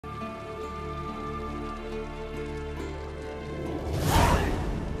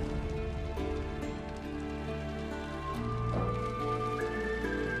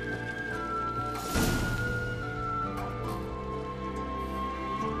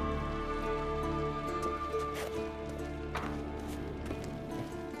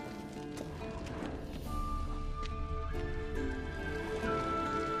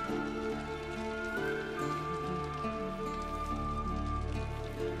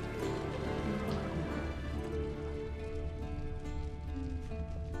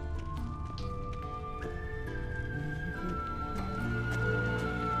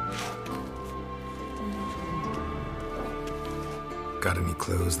Got any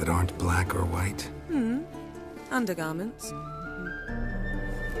clothes that aren't black or white? Undergarments.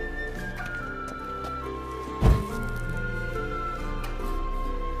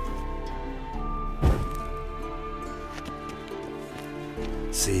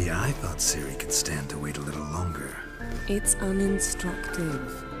 See, I thought Ciri could stand to wait a little longer. It's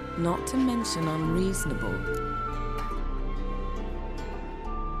uninstructive, not to mention unreasonable.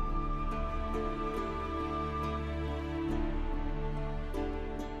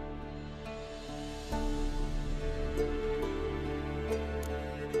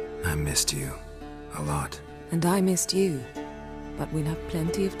 I missed you. A lot. And I missed you. But we'll have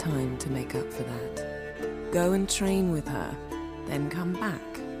plenty of time to make up for that. Go and train with her, then come back.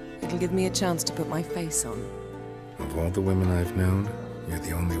 It'll give me a chance to put my face on. Of all the women I've known, you're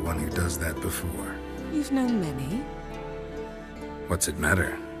the only one who does that before. You've known many. What's it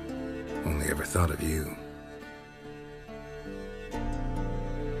matter? Only ever thought of you.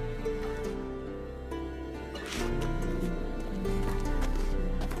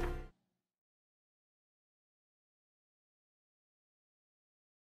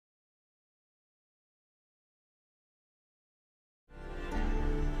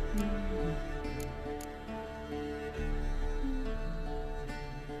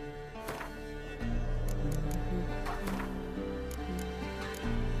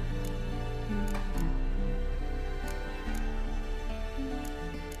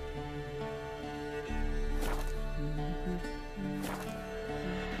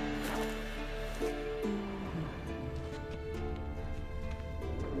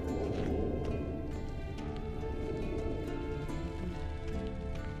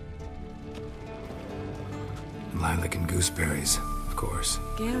 Lilac and gooseberries, of course.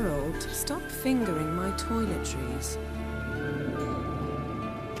 Geralt, stop fingering my toiletries.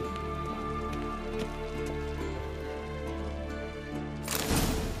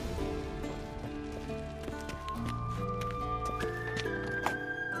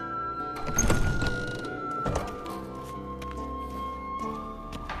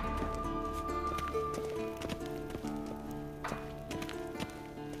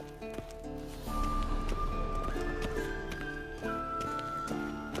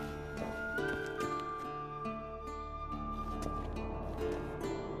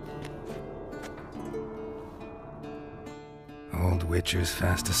 Old Witcher's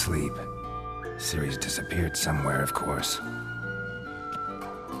fast asleep. Ciri's disappeared somewhere, of course.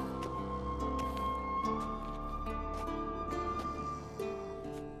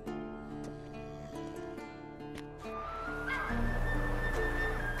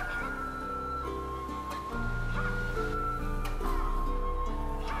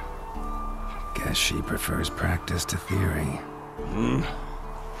 Guess she prefers practice to theory.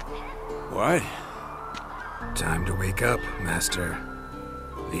 What? Time to wake up, Master.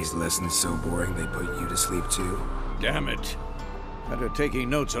 These lessons so boring they put you to sleep too? Damn it. After taking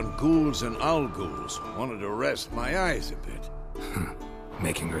notes on ghouls and owl ghouls, wanted to rest my eyes a bit.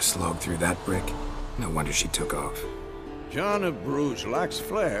 Making her slog through that brick? No wonder she took off. John of Bruges lacks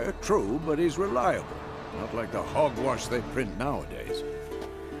flair, true, but he's reliable. Not like the hogwash they print nowadays.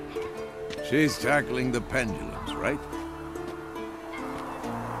 She's tackling the pendulums, right?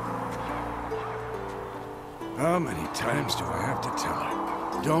 How many times do I have to tell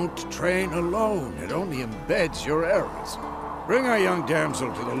her? Don't train alone. It only embeds your errors. Bring our young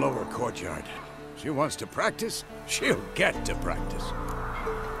damsel to the lower courtyard. She wants to practice, she'll get to practice.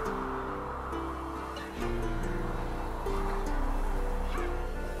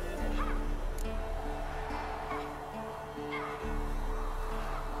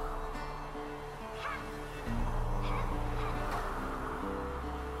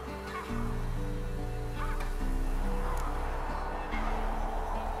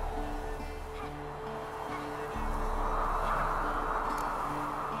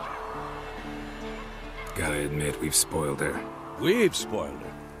 Gotta admit, we've spoiled her. We've spoiled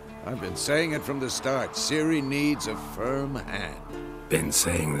her. I've been saying it from the start. Ciri needs a firm hand. Been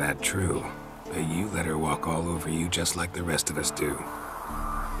saying that true. But you let her walk all over you just like the rest of us do.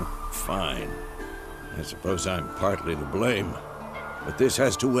 Fine. I suppose I'm partly to blame. But this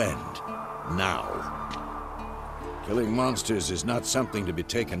has to end. Now. Killing monsters is not something to be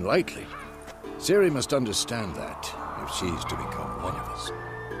taken lightly. Ciri must understand that, if she's to become one of us.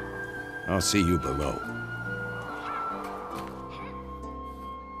 I'll see you below.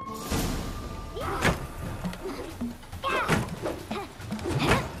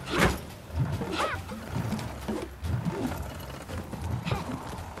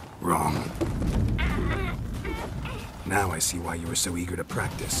 Wrong. Now I see why you were so eager to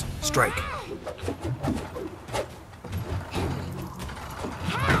practice. Strike.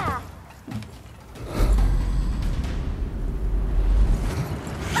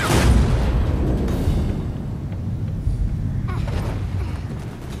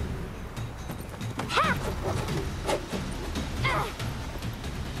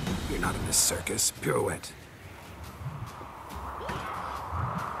 You're not in this circus. Pirouette.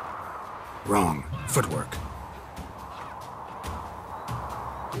 Wrong. Footwork.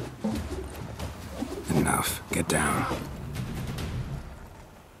 Enough. Get down.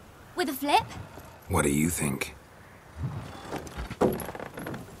 With a flip? What do you think?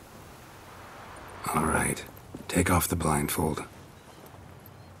 All right. Take off the blindfold.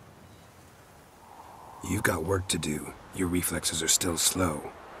 You've got work to do. Your reflexes are still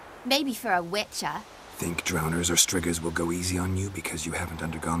slow. Maybe for a witcher. Think drowners or striggers will go easy on you because you haven't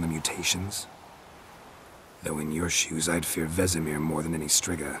undergone the mutations? Though in your shoes, I'd fear Vesemir more than any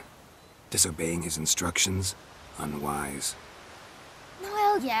strigger. Disobeying his instructions? Unwise.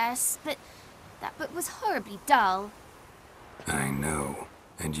 Well, yes, but that book was horribly dull. I know.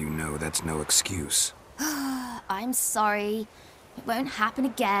 And you know that's no excuse. I'm sorry. It won't happen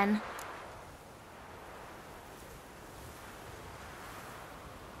again.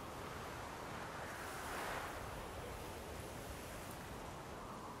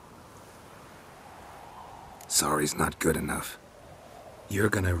 Sorry's not good enough. You're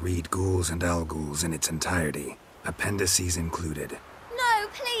gonna read Ghouls and Alghouls in its entirety, appendices included. No,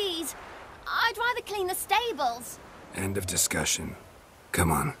 please! I'd rather clean the stables. End of discussion.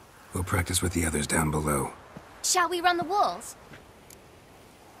 Come on, we'll practice with the others down below. Shall we run the walls?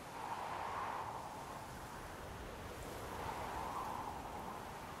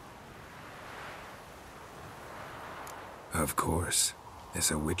 Of course. This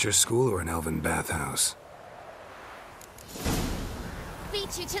a Witcher school or an elven bathhouse?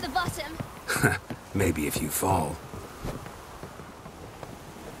 Beat you to the bottom. Maybe if you fall.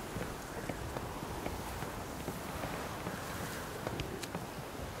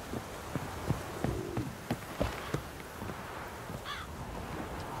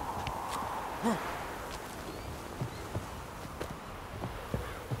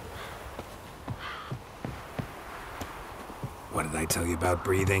 What did I tell you about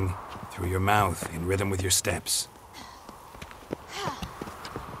breathing? Through your mouth, in rhythm with your steps.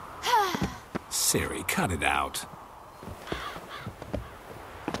 Ciri, cut it out.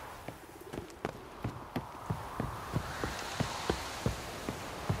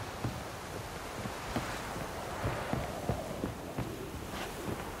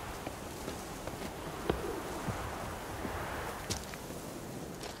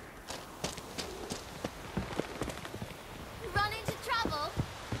 Run into trouble?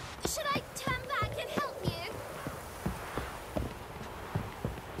 Should I turn back and help you?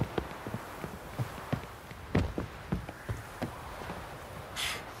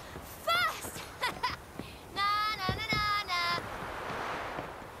 First! Na na na na na.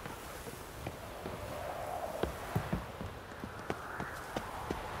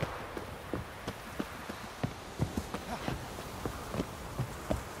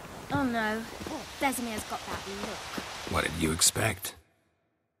 Oh no, Vesemir's got that look. What did you expect?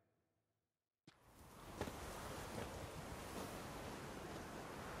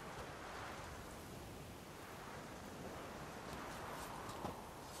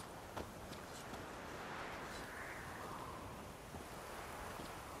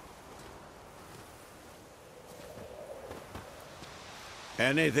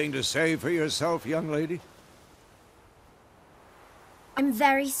 Anything to say for yourself, young lady? I'm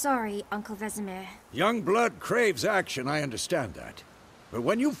very sorry, Uncle Vesemir. Young blood craves action, I understand that. But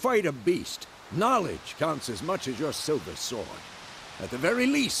when you fight a beast, knowledge counts as much as your silver sword. At the very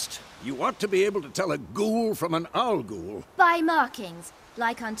least, you ought to be able to tell a ghoul from an owl ghoul. By markings,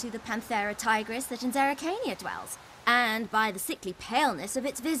 like unto the Panthera tigris that in Zerrikania dwells, and by the sickly paleness of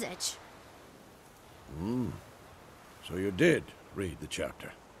its visage. So you did read the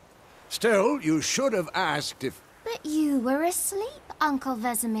chapter. Still, you should have asked if... But you were asleep, Uncle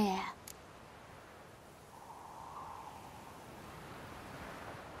Vesemir.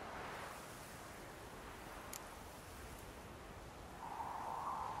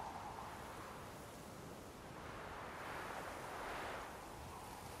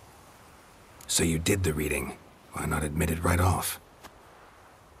 So you did the reading. Why not admit it right off?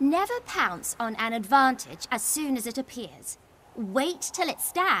 Never pounce on an advantage as soon as it appears. Wait till it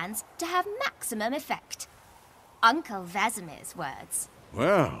stands to have maximum effect. Uncle Vesemir's words.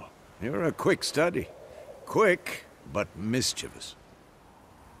 Well, you're a quick study. Quick, but mischievous.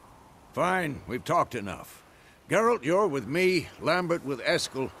 Fine, we've talked enough. Geralt, you're with me, Lambert with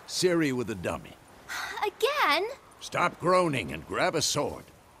Eskel, Ciri with the dummy. Again? Stop groaning and grab a sword.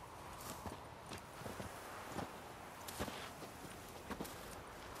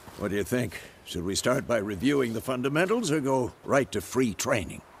 What do you think? Should we start by reviewing the fundamentals or go right to free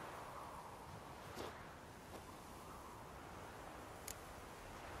training?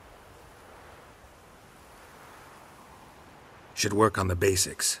 Should work on the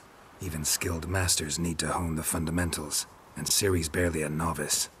basics. Even skilled masters need to hone the fundamentals, and Ciri's barely a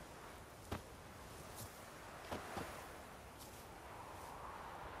novice.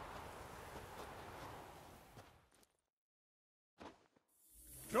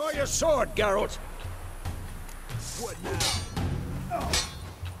 Draw your sword, Geralt! What now?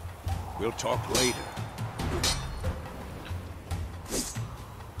 We'll talk later.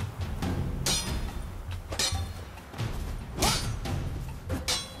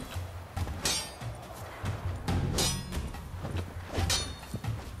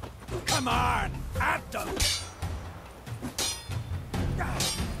 Come on! At them!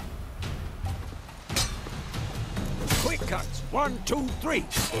 Quick cuts! 1, 2, 3! And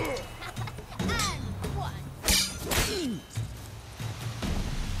one.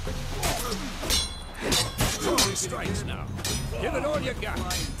 Throwing strikes now. Give it all you got.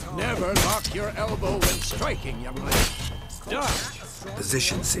 Never lock your elbow when striking, young lady. Dodge!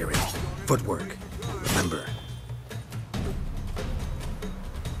 Position, Ciri. Footwork. Remember.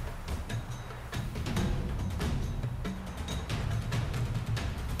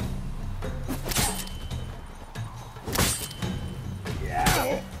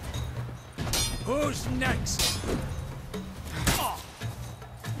 Who's next?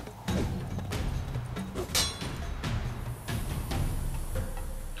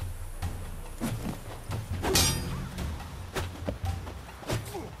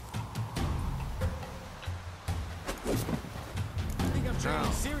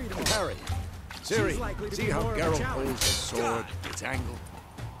 Now, parry. Ciri, see how Geralt holds his sword, its angle?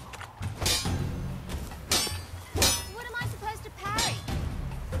 What am I supposed to parry?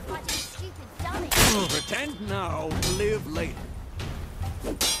 Fighting a stupid dummy. Pretend now, live later.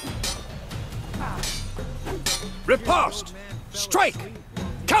 Riposte! Strike!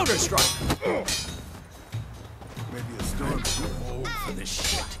 Counter-strike! Maybe a storm too old For this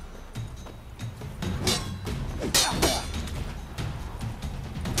shit.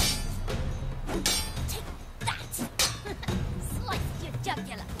 Take that! Sliced your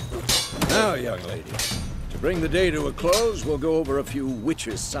jugular. Now, young lady, to bring the day to a close, we'll go over a few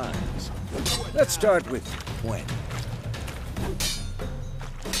witches' signs. Let's start with Gwen.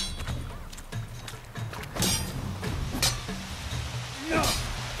 No!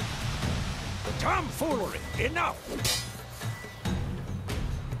 Tomfoolery! Enough!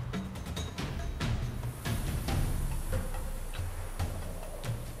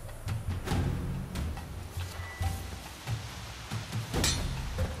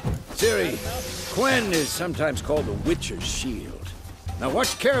 Ciri, Gwen is sometimes called the Witcher's Shield. Now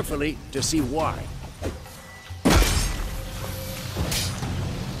watch carefully to see why.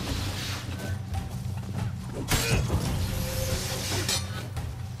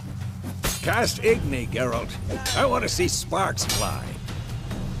 Cast Igni, Geralt. I want to see sparks fly.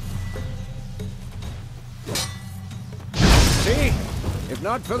 See? If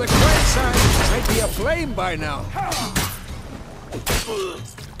not for the Gwen sign, I'd be aflame by now.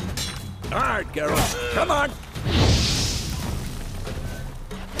 Hard, Geralt. Come on!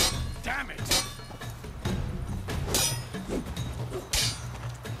 Damn it!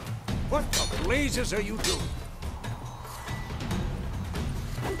 What the blazes are you doing?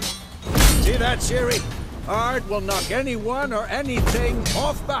 See that, Ciri? Hard will knock anyone or anything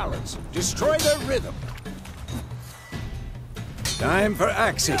off balance. Destroy their rhythm. Time for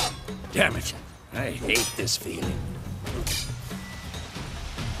Axie. Damn it. I hate this feeling.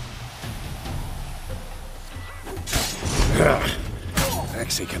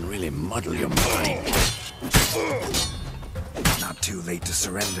 Axie can really muddle your mind. Not too late to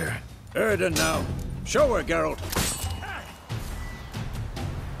surrender. Erden now. Show her, Geralt.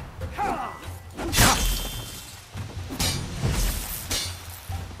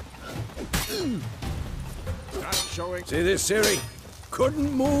 Stop showing. See this, Ciri?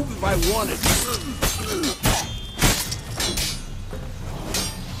 Couldn't move if I wanted.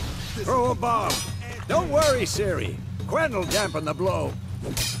 Throw a bomb. Don't worry, Ciri. Gwen will dampen the blow.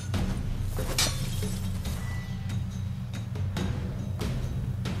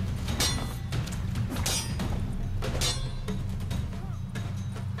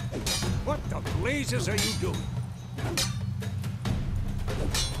 What the blazes are you doing?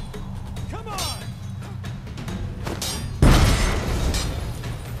 Come on!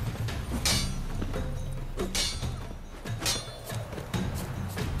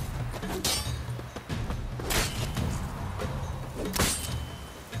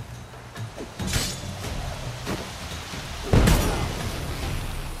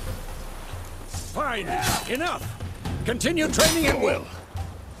 Fine. Enough. Continue training at will.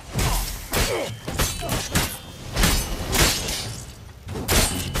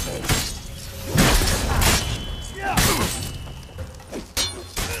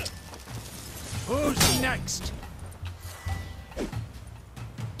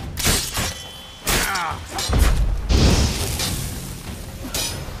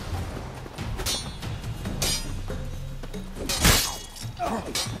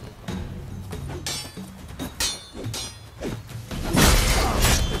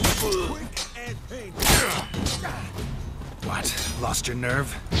 What? Lost your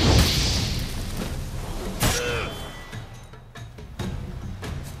nerve?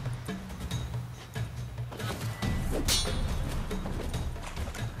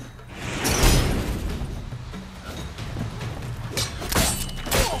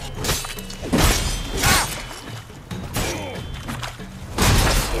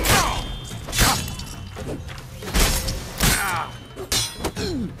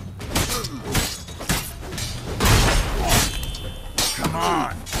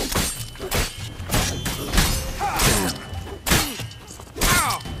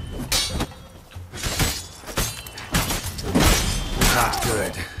 Not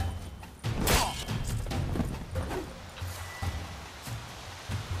good.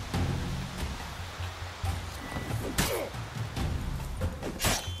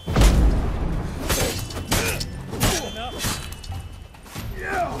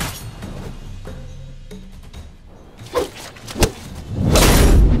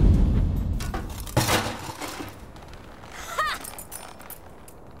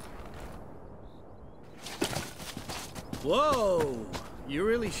 Whoa! You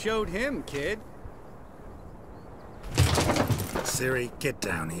really showed him, kid. Ciri, get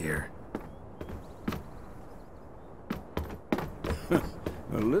down here. A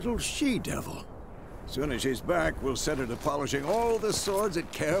little she-devil. Soon as she's back, we'll set her to polishing all the swords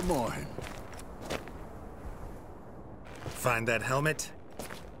at Kaer Morhen. Find that helmet?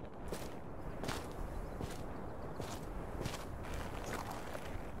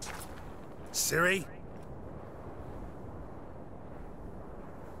 Ciri?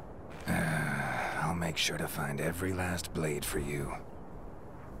 I'll make sure to find every last blade for you.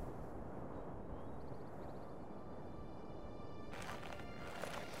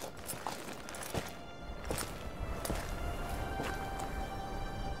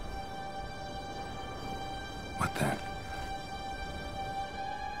 What the?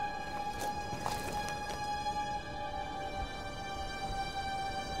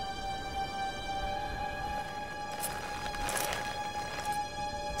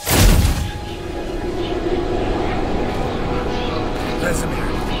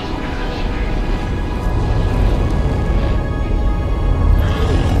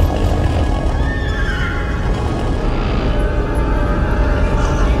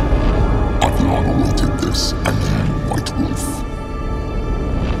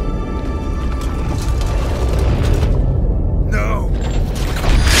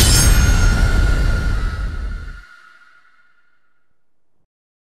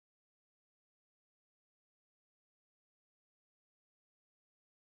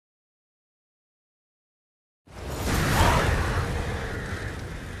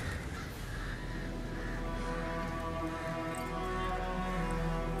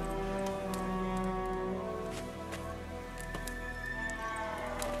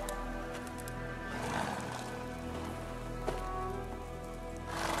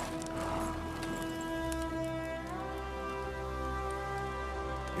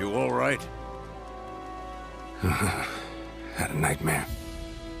 You all right? Had a nightmare.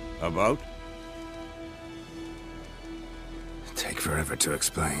 About? Take forever to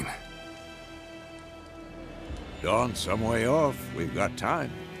explain. Dawn's some way off. We've got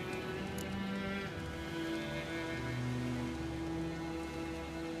time.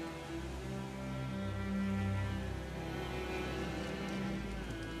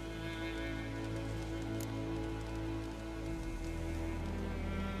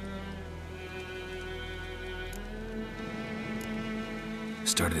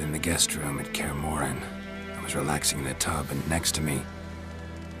 Started in the guest room at Kaer Morhen. I was relaxing in the tub, and next to me...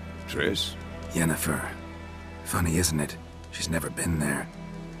 Triss? Yennefer. Funny, isn't it? She's never been there.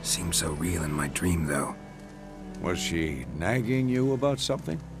 Seemed so real in my dream, though. Was she nagging you about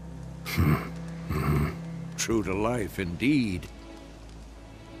something? True to life, indeed.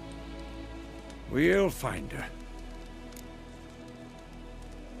 We'll find her.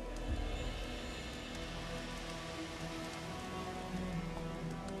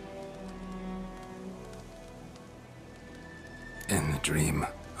 In the dream,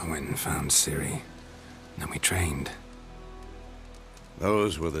 I went and found Ciri. Then we trained.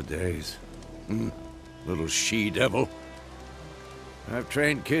 Those were the days. Little she-devil. I've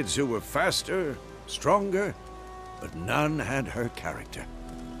trained kids who were faster, stronger, but none had her character.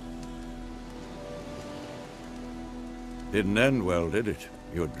 Didn't end well, did it?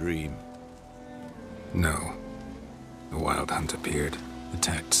 Your dream? No. The wild hunt appeared,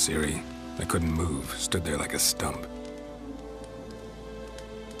 attacked Ciri. I couldn't move, stood there like a stump.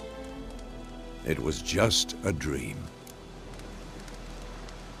 It was just a dream.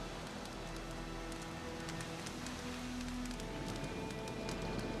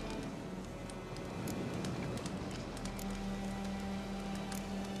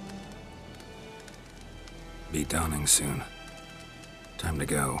 Be dawning soon. Time to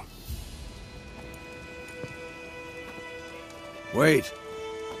go. Wait.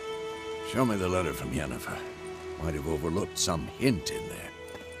 Show me the letter from Yennefer. Might have overlooked some hint in there.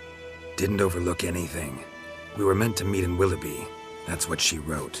 Didn't overlook anything. We were meant to meet in Willoughby. That's what she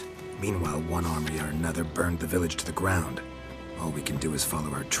wrote. Meanwhile, one army or another burned the village to the ground. All we can do is follow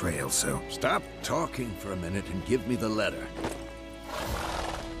her trail, so... Stop talking for a minute and give me the letter.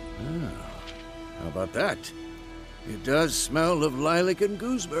 Ah, how about that? It does smell of lilac and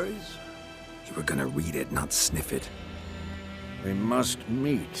gooseberries. You were gonna read it, not sniff it. We must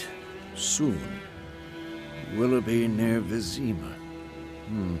meet. Soon. Willoughby near Vizima.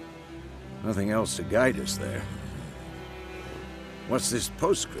 Nothing else to guide us there. What's this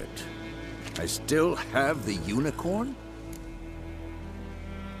postscript? I still have the unicorn?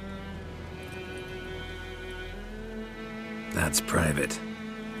 That's private.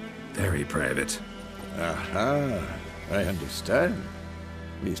 Very private. Aha, I understand.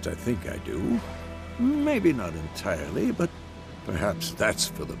 At least I think I do. Maybe not entirely, but perhaps that's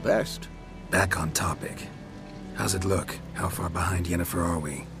for the best. Back on topic. How's it look? How far behind Yennefer are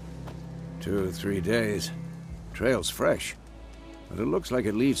we? 2 or 3 days. Trail's fresh, but it looks like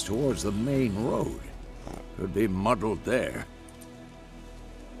it leads towards the main road. Could be muddled there.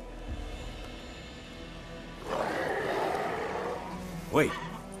 Wait,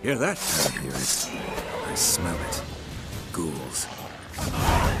 hear that? I hear it. I smell it. Ghouls.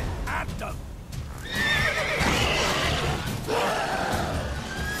 At them!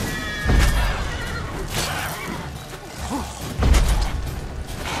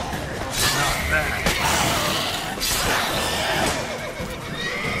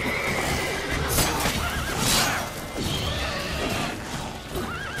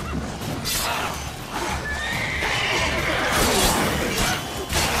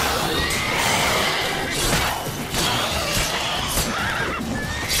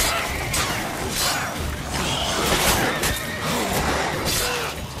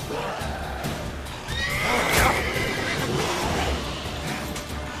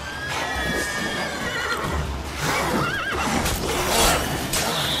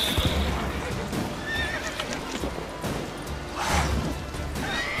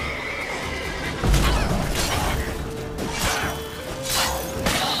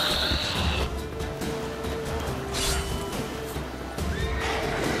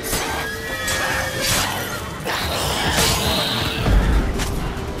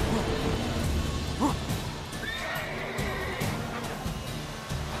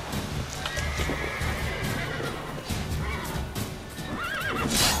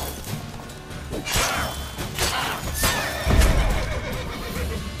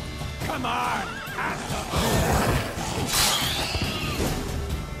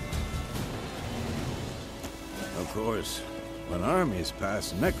 Of course, when armies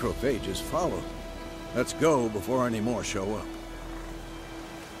pass, necrophages follow. Let's go before any more show up.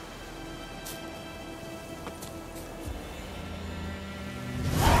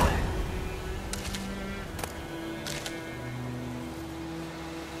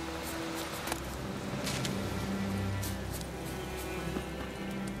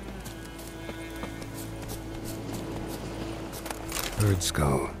 Bird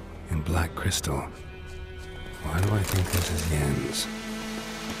skull in black crystal. Why do I think this is Yen's?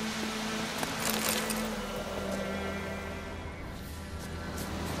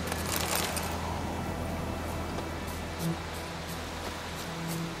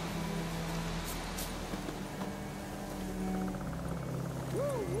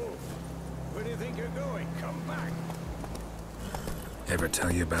 Where do you think you're going? Come back! Ever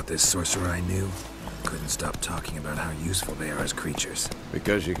tell you about this sorcerer I knew? Couldn't stop talking about how useful they are as creatures.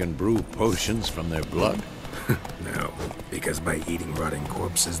 Because you can brew potions from their blood? No, because by eating rotting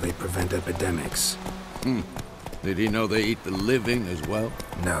corpses, they prevent epidemics. Did he know they eat the living as well?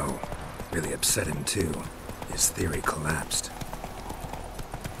 No. Really upset him, too. His theory collapsed.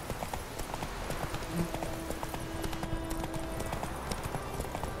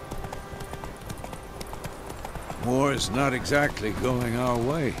 War's not exactly going our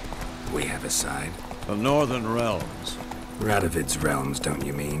way. We have a side. The Northern Realms. Radovid's realms, don't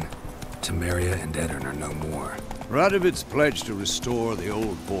you mean? Temeria and Edirn are no more. Radovid's pledged to restore the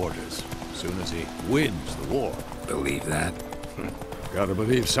old borders. as soon as he wins the war. Believe that? Gotta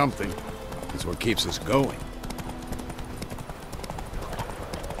believe something. It's what keeps us going.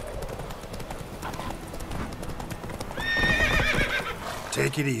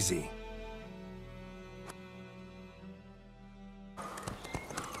 Take it easy.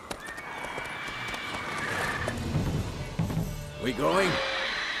 We going?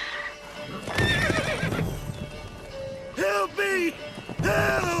 Help me!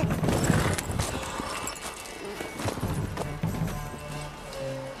 Help!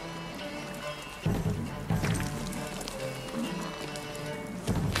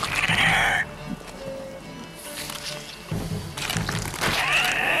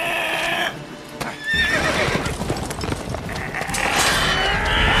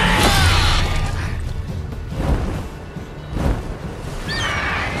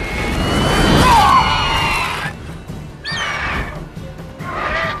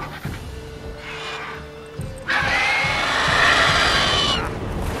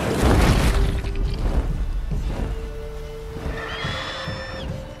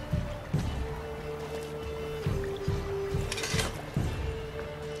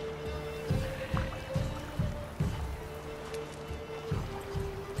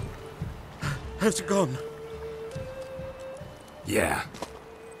 How's it gone? Yeah.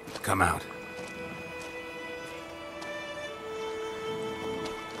 Come out.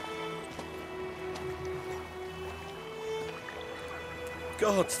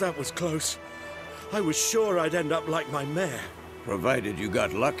 Gods, that was close. I was sure I'd end up like my mare. Provided you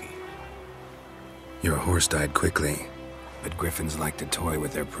got lucky. Your horse died quickly, but griffins like to toy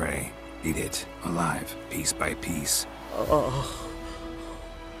with their prey. Eat it, alive, piece by piece. Oh.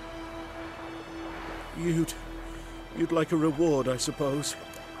 You'd like a reward, I suppose.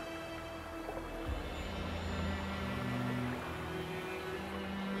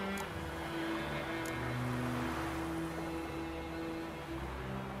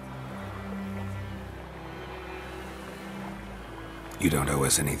 You don't owe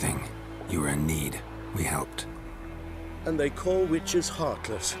us anything. You were in need. We helped. And they call witches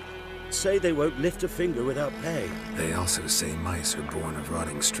heartless. Say they won't lift a finger without pay. They also say mice are born of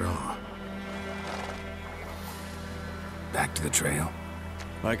rotting straw. Back to the trail?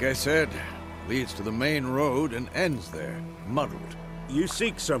 Like I said, leads to the main road and ends there, muddled. You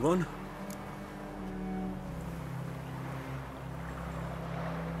seek someone?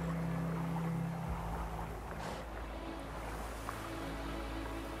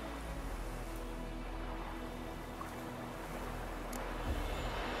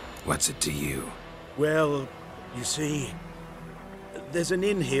 What's it to you? Well, you see, there's an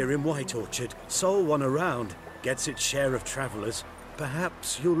inn here in White Orchard. Sole one around. Gets its share of travelers.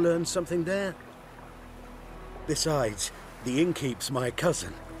 Perhaps you'll learn something there. Besides, the innkeep's my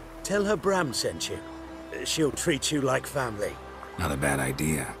cousin. Tell her Bram sent you. She'll treat you like family. Not a bad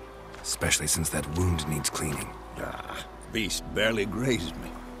idea. Especially since that wound needs cleaning. Ah, beast barely grazed me.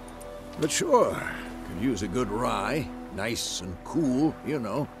 But sure, could use a good rye. Nice and cool, you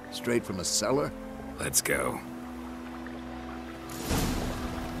know, straight from a cellar. Let's go.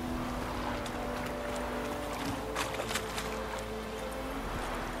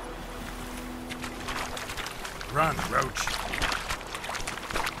 Run, Roach.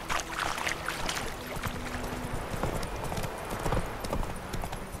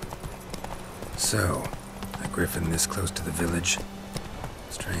 So, a griffin this close to the village?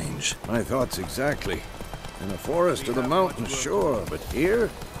 Strange. My thoughts exactly. In the forest or the mountains, sure, but here?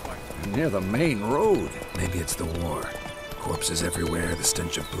 Near the main road. Maybe it's the war. Corpses everywhere, the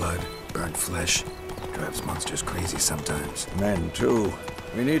stench of blood, burnt flesh. Drives monsters crazy sometimes. Men, too.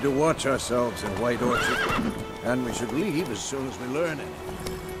 We need to watch ourselves in White Orchard. And we should leave as soon as we learn it.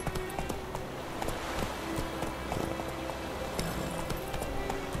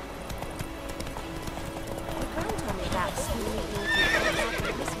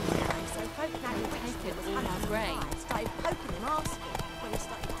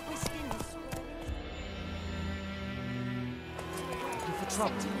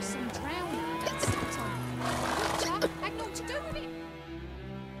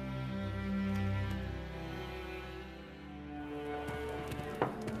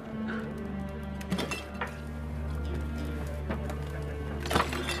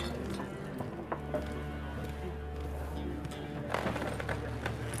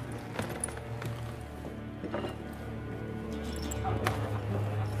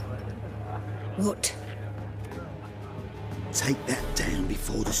 What? Take that down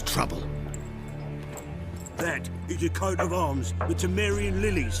before there's trouble. That is a coat of arms, the Temerian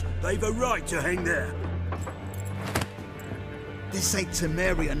lilies. They've a right to hang there. This ain't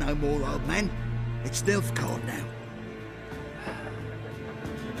Temeria no more, old man. It's Nilfgaard now.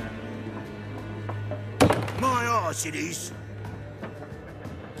 My arse it is.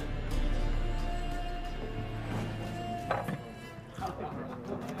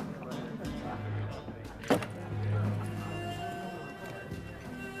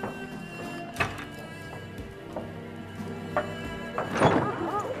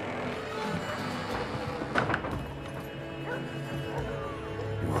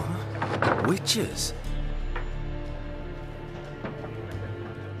 Witches?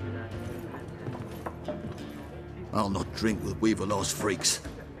 I'll not drink with Weaverlaw's freaks.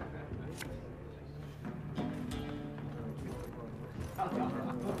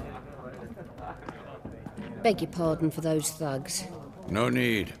 Beg your pardon for those thugs. No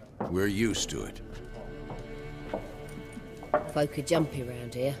need. We're used to it. Folk are jumpy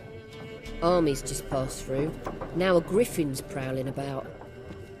round here. Armies just passed through. Now a griffin's prowling about.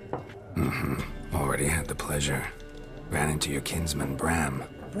 Already had the pleasure. Ran into your kinsman, Bram.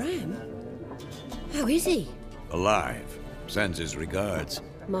 Bram? How is he? Alive. Sends his regards.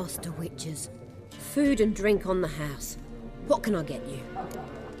 Master Witches. Food and drink on the house. What can I get you?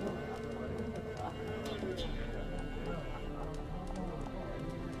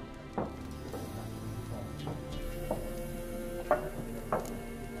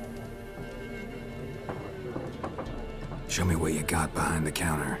 Show me what you got behind the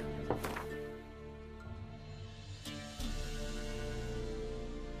counter.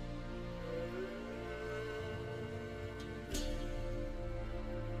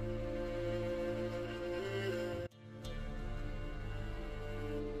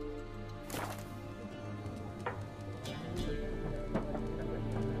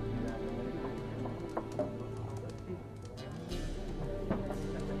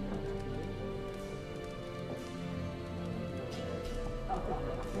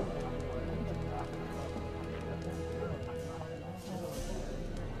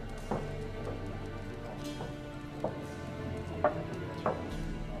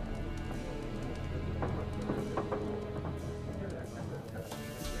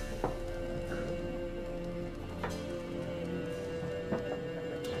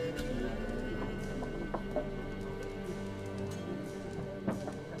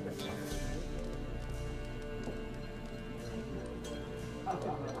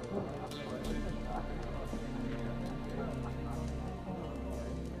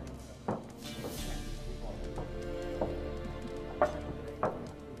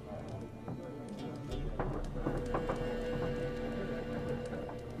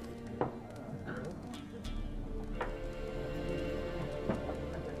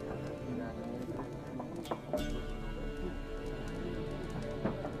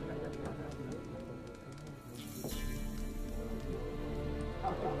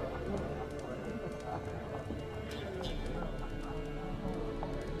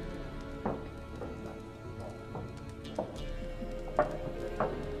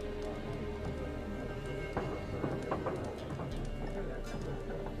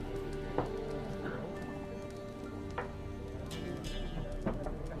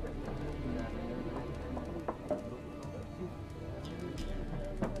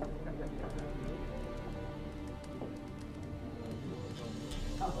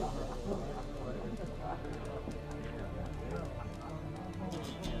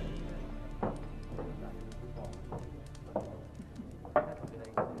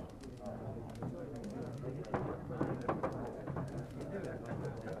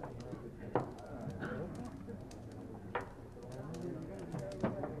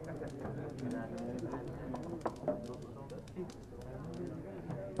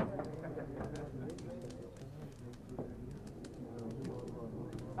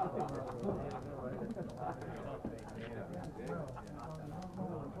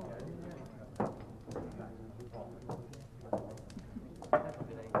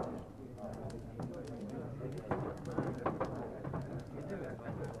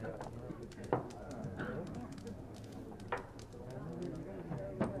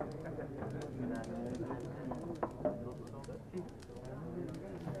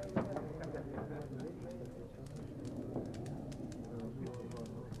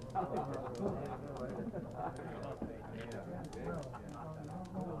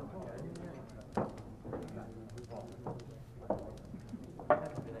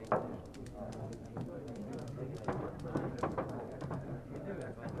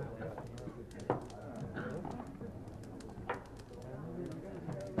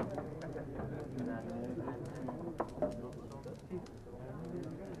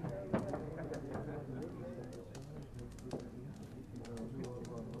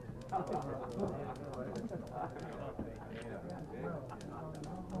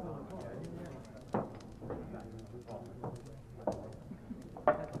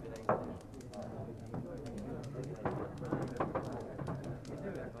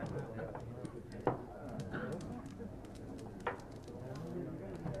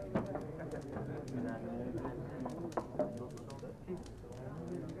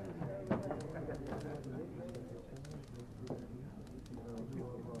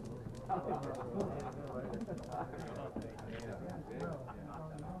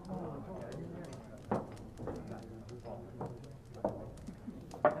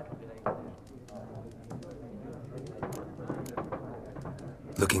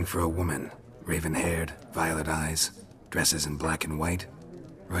 Looking for a woman, raven-haired, violet eyes, dresses in black and white,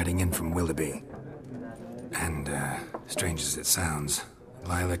 riding in from Willoughby. And, strange as it sounds,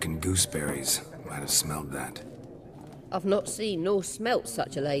 lilac and gooseberries might have smelled that. I've not seen nor smelt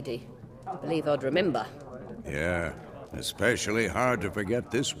such a lady. Believe I'd remember. Yeah, especially hard to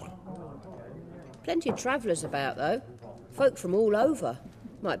forget this one. Plenty of travellers about, though. Folk from all over.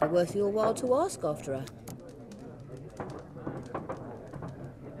 Might be worth your while to ask after her.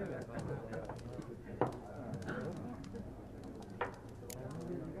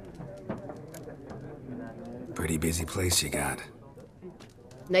 Pretty busy place you got.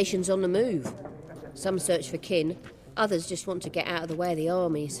 Nations on the move. Some search for kin, others just want to get out of the way of the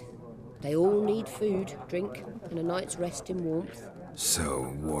armies. They all need food, drink, and a night's rest in warmth.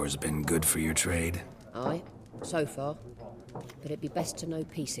 So, war's been good for your trade? Aye, so far. But it'd be best to know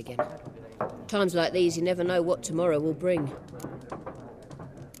peace again. Times like these, you never know what tomorrow will bring.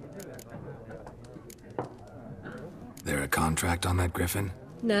 There a contract on that griffin?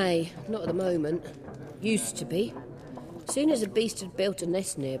 Nay, not at the moment. Used to be. Soon as a beast had built a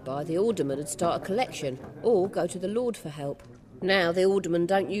nest nearby, the alderman would start a collection, or go to the Lord for help. Now the aldermen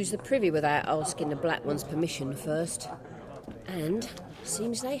don't use the privy without asking the Black One's permission first. And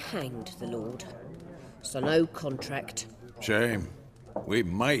seems they hanged the Lord. So no contract. Shame. We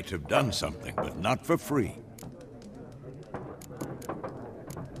might have done something, but not for free.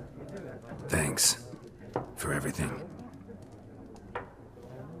 Thanks. For everything.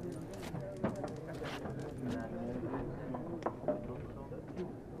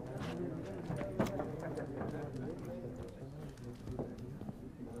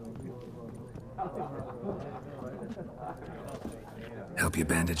 Help you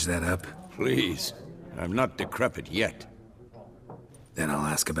bandage that up? Please. I'm not decrepit yet. Then I'll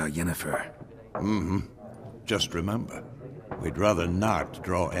ask about Yennefer. Mm-hmm. Just remember, we'd rather not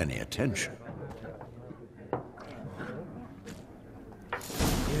draw any attention.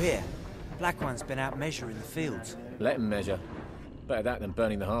 You hear? Black One's been out measuring the fields. Let him measure. Better that than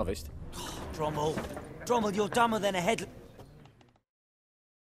burning the harvest. Oh, Drommel. Drommel, you're dumber than a head...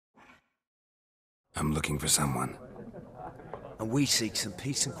 I'm looking for someone. And we seek some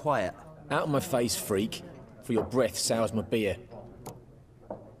peace and quiet. Out of my face, freak. For your breath sours my beer.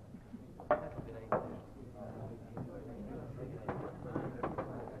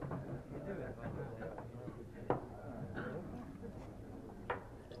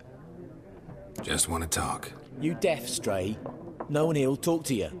 Just want to talk. You deaf, Stray? No one here'll talk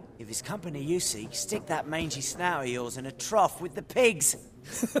to you. If it's company you seek, stick that mangy snout of yours in a trough with the pigs.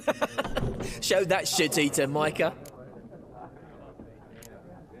 Show that shit-eater, Micah.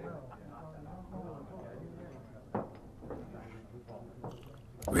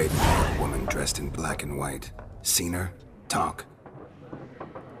 Raven-haired woman dressed in black and white. Seen her? Talk.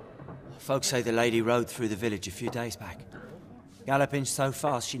 Folks say the lady rode through the village a few days back. Galloping so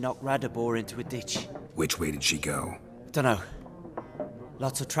fast she knocked Radabor into a ditch. Which way did she go? Dunno.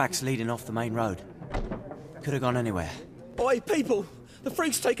 Lots of tracks leading off the main road. Could have gone anywhere. Oi, people! The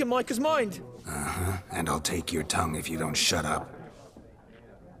freak's taken Micah's mind! Uh-huh. And I'll take your tongue if you don't shut up.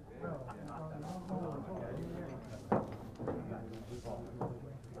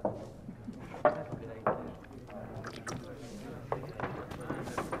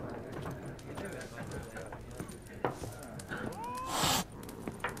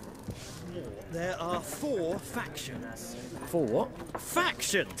 There are 4 factions. 4 what?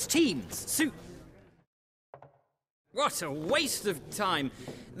 Factions! Teams! What a waste of time!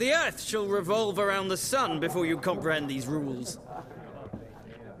 The Earth shall revolve around the sun before you comprehend these rules.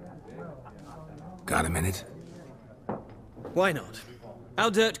 Got a minute? Why not?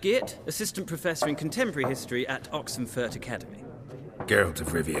 Aldert Geert, Assistant Professor in Contemporary History at Oxenfurt Academy. Geralt of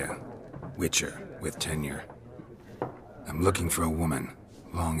Rivia. Witcher, with tenure. I'm looking for a woman.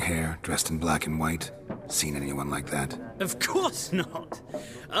 Long hair, dressed in black and white. Seen anyone like that? Of course not!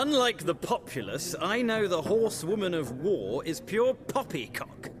 Unlike the populace, I know the horsewoman of war is pure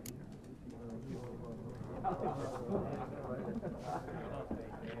poppycock.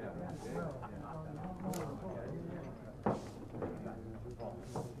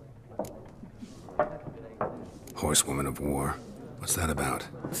 Horsewoman of War. What's that about?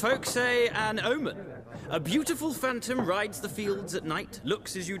 Folk say an omen. A beautiful phantom rides the fields at night,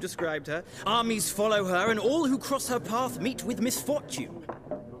 looks as you described her. Armies follow her, and all who cross her path meet with misfortune.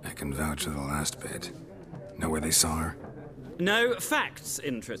 I can vouch for the last bit. Know where they saw her? No, facts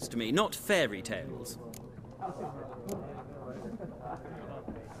interest me, not fairy tales.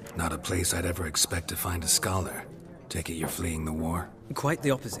 Not a place I'd ever expect to find a scholar. Take it you're fleeing the war? Quite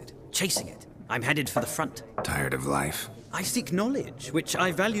the opposite. Chasing it. I'm headed for the front. Tired of life? I seek knowledge, which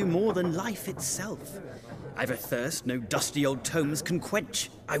I value more than life itself. I've a thirst no dusty old tomes can quench.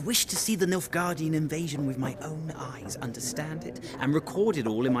 I wish to see the Nilfgaardian invasion with my own eyes, understand it, and record it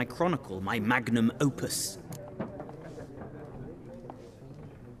all in my chronicle, my magnum opus.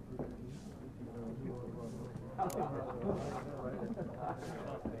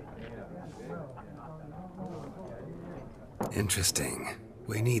 Interesting.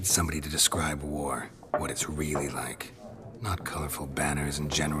 We need somebody to describe war, what it's really like. Not colorful banners and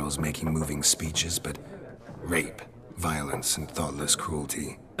generals making moving speeches, but rape, violence, and thoughtless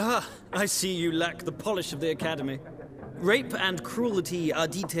cruelty. Ah, I see you lack the polish of the Academy. Rape and cruelty are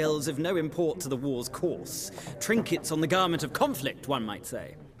details of no import to the war's course. Trinkets on the garment of conflict, one might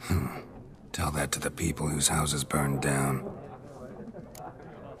say. Tell that to the people whose houses burned down.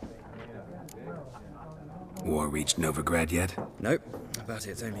 War reached Novigrad yet? Nope, but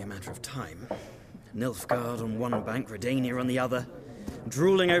it's only a matter of time. Nilfgaard on one bank, Redania on the other,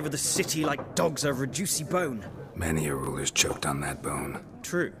 drooling over the city like dogs over a juicy bone. Many a ruler's choked on that bone.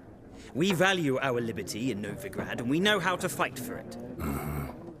 True. We value our liberty in Novigrad, and we know how to fight for it.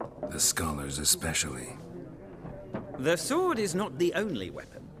 The scholars especially. The sword is not the only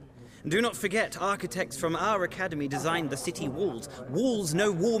weapon. Do not forget, architects from our academy designed the city walls. Walls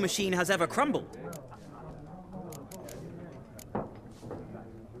no war machine has ever crumbled.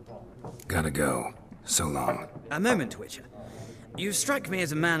 Gotta go. So long. A moment, Witcher. You strike me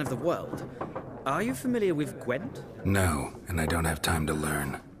as a man of the world. Are you familiar with Gwent? No, and I don't have time to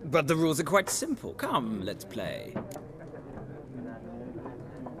learn. But the rules are quite simple. Come, let's play.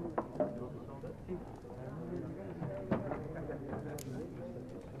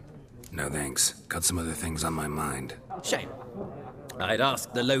 No thanks. Got some other things on my mind. Shame. I'd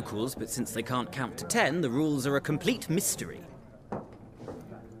ask the locals, but since they can't count to 10, the rules are a complete mystery.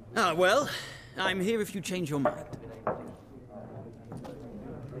 Ah, well, I'm here if you change your mind.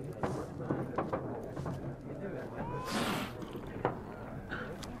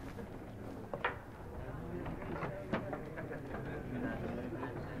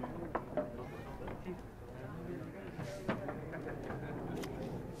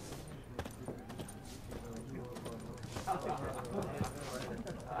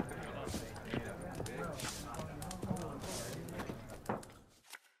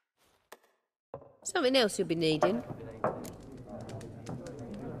 Something else you'll be needing.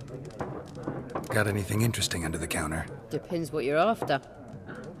 Got anything interesting under the counter? Depends what you're after.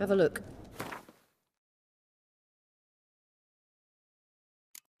 Have a look.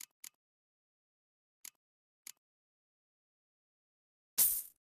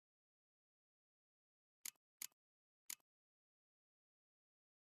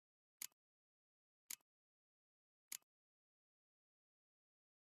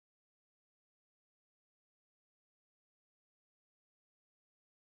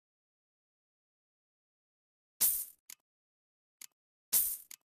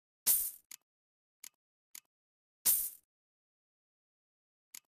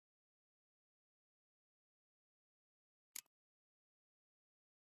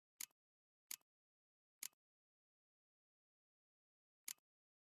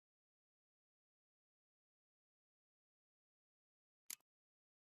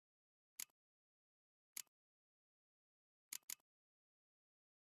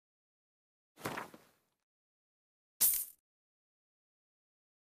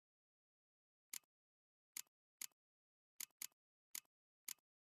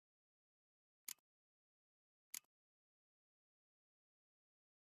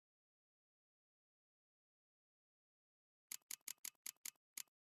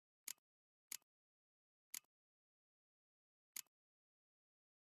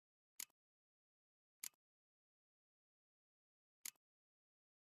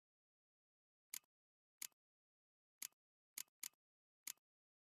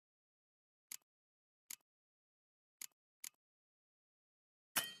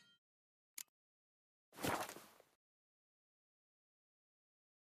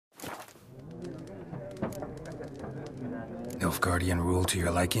 Nilfgaardian rule to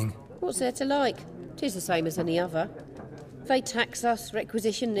your liking? What's there to like? 'Tis the same as any other. They tax us,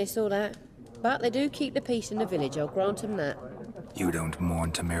 requisition this or that. But they do keep the peace in the village, I'll grant 'em that. You don't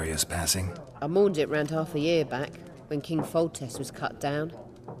mourn Temeria's passing? I mourned it round half a year back, when King Foltest was cut down.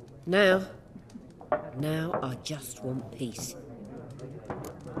 Now I just want peace.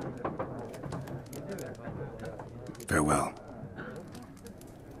 Farewell.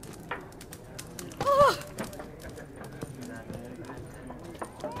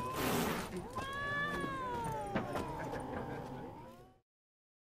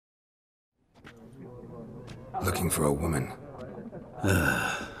 Looking for a woman.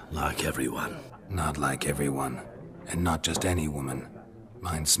 Like everyone. Not like everyone. And not just any woman.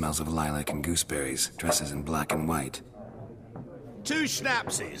 Mine smells of lilac and gooseberries, dresses in black and white. 2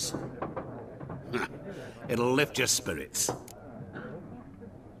 schnapsies. It'll lift your spirits.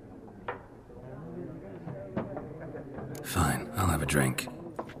 Fine, I'll have a drink.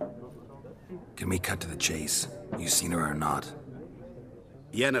 Can we cut to the chase? You seen her or not?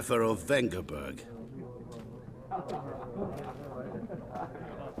 Yennefer of Vengerberg.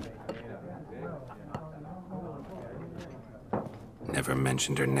 Never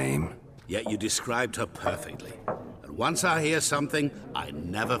mentioned her name. Yet you described her perfectly. And once I hear something, I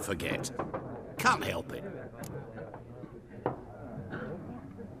never forget. Can't help it.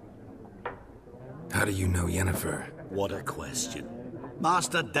 How do you know Yennefer? What a question.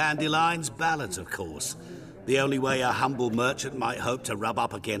 Master Dandelion's ballads, of course. The only way a humble merchant might hope to rub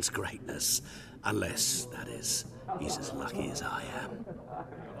up against greatness. Unless, that is, he's as lucky as I am.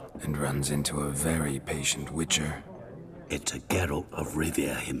 And runs into a very patient witcher. Into Geralt of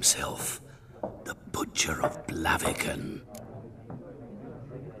Rivia himself. The Butcher of Blaviken.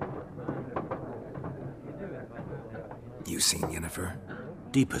 You seen Yennefer?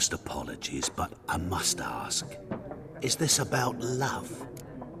 Deepest apologies, but I must ask. Is this about love?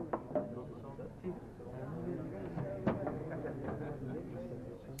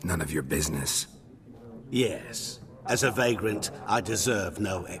 None of your business. Yes. As a vagrant, I deserve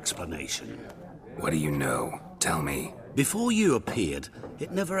no explanation. What do you know? Tell me. Before you appeared,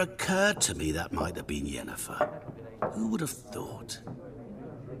 it never occurred to me that might have been Yennefer. Who would have thought?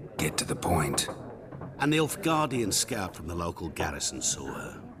 Get to the point. An Nilfgaardian scout from the local garrison saw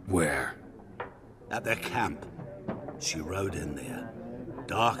her. Where? At their camp. She rode in there.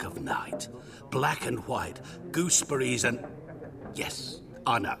 Dark of night. Black and white. Gooseberries and... Yes,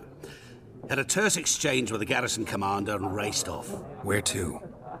 I know. Had a terse exchange with the garrison commander and raced off. Where to?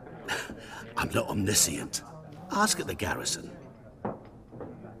 I'm not omniscient. Ask at the garrison.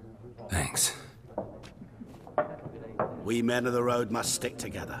 Thanks. We men of the road must stick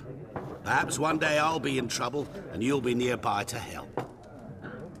together. Perhaps one day I'll be in trouble and you'll be nearby to help.